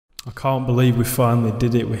I can't believe we finally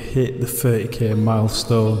did it. We hit the 30k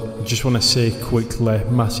milestone. I just want to say quickly,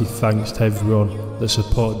 massive thanks to everyone that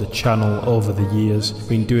supported the channel over the years.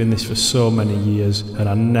 Been doing this for so many years and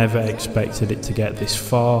I never expected it to get this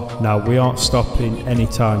far. Now we aren't stopping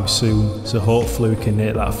anytime soon, so hopefully we can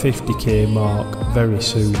hit that 50k mark very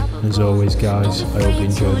soon. As always guys, I hope you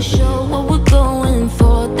enjoy the video. What we're going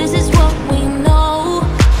for, this is what we know.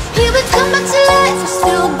 Here we come back to life, we're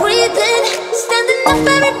still breathing. Standing up,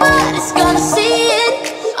 everybody's gonna see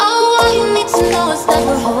it. Oh, all you need to know is that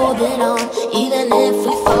we're holding on. Even if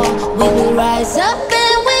we fall, we will rise up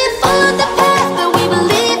and we follow the path that we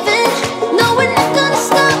believe in. No, we're not gonna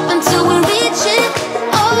stop until we reach it.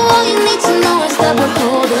 Oh, all you need to know is that we're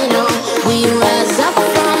holding on. We rise up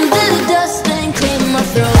from the dust and clear my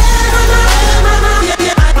throat.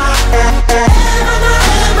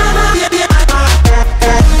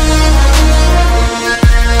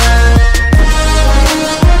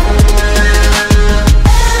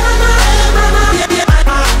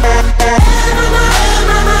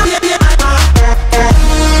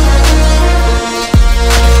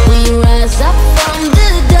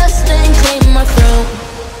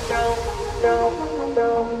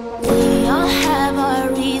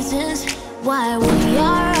 Why we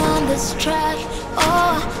are on this track.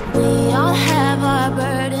 Oh, we all have our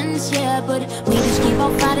burdens, yeah, but we just keep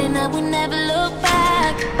on fighting and we never look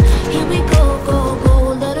back. Here we go, go,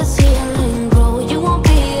 go, let us heal and grow. You won't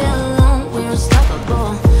be alone, we're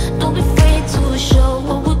unstoppable. Don't be afraid to show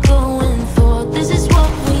what we're going for. This is what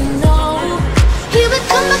we know. Here we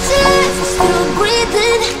come back to life, we're still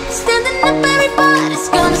breathing. Standing up, everybody's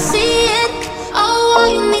gonna see it. Oh, all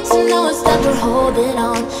you need to know is that we're holding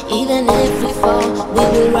on. Even if we fall, we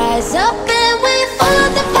will rise up and we follow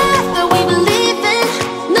the path that we believe in.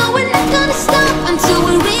 No, we're not gonna stop until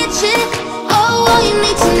we reach it. Oh, all you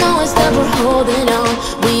need to know is that we're holding on.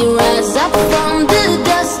 We rise up from the